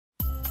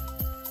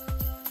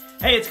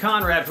Hey, it's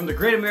Conrad from the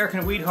Great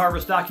American Wheat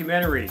Harvest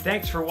documentary.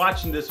 Thanks for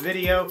watching this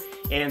video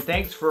and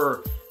thanks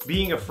for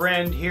being a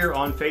friend here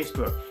on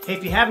Facebook. Hey,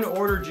 if you haven't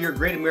ordered your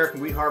Great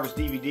American Wheat Harvest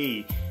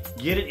DVD,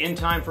 get it in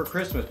time for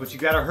Christmas, but you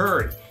gotta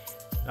hurry.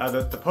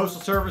 The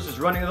Postal Service is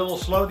running a little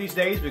slow these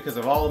days because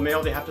of all the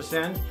mail they have to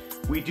send.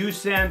 We do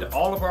send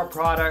all of our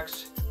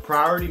products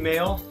priority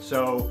mail,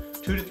 so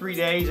 2 to 3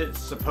 days it's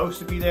supposed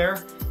to be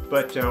there,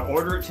 but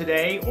order it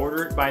today,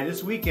 order it by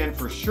this weekend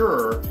for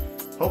sure,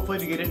 hopefully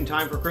to get it in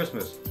time for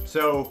Christmas.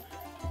 So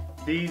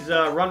these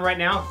run right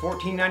now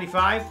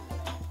 $14.95.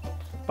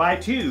 Buy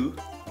 2,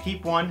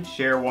 keep 1,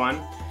 share 1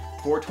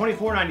 for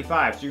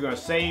 $24.95. So you're going to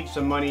save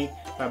some money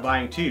by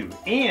buying 2.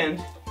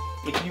 And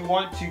if you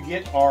want to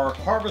get our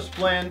Harvest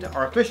Blend,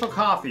 our official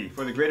coffee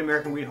for the Great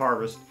American Wheat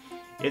Harvest,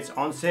 it's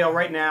on sale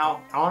right now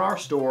on our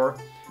store.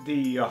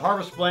 The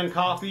Harvest Blend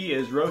coffee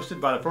is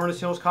roasted by the Furnace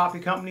Hills Coffee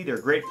Company.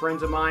 They're great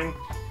friends of mine.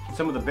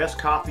 Some of the best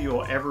coffee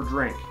you'll ever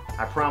drink.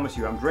 I promise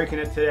you, I'm drinking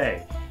it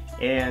today.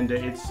 And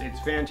it's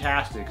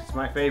fantastic. It's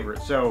my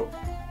favorite. So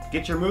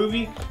get your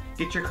movie,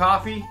 get your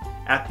coffee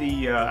at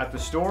the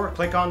store.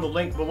 Click on the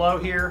link below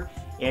here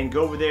and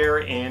go over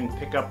there and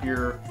pick up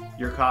your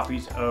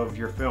copies of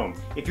your film.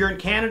 If you're in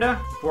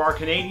Canada, for our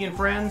Canadian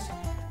friends,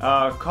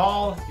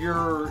 call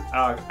your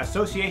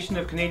Association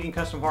of Canadian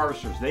Custom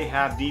Harvesters. They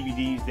have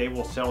DVDs they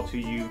will sell to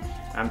you.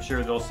 I'm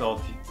sure they'll sell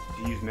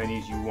to you as many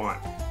as you want.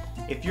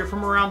 If you're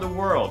from around the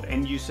world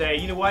and you say,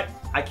 you know what,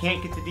 I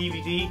can't get the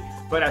DVD,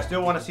 but I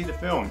still want to see the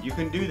film, you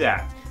can do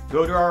that.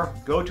 Go to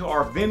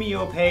our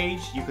Vimeo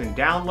page. You can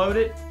download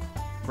it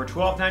for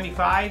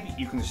 $12.95.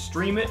 You can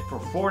stream it for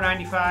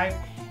 $4.95,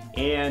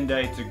 and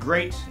it's a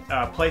great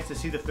place to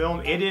see the film.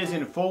 It is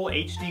in full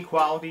HD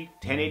quality,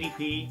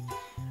 1080p,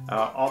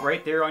 all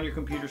right there on your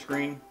computer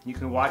screen. You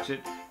can watch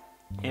it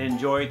and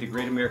enjoy the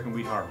Great American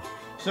Wheat Harvest.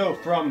 So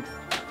from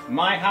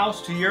my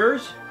house to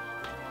yours,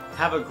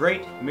 have a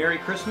great Merry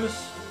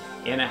Christmas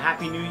and a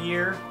Happy New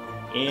Year.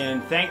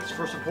 And thanks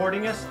for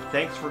supporting us.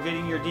 Thanks for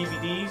getting your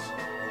DVDs.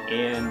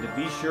 And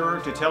be sure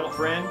to tell a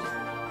friend.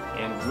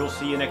 And we'll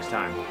see you next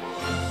time.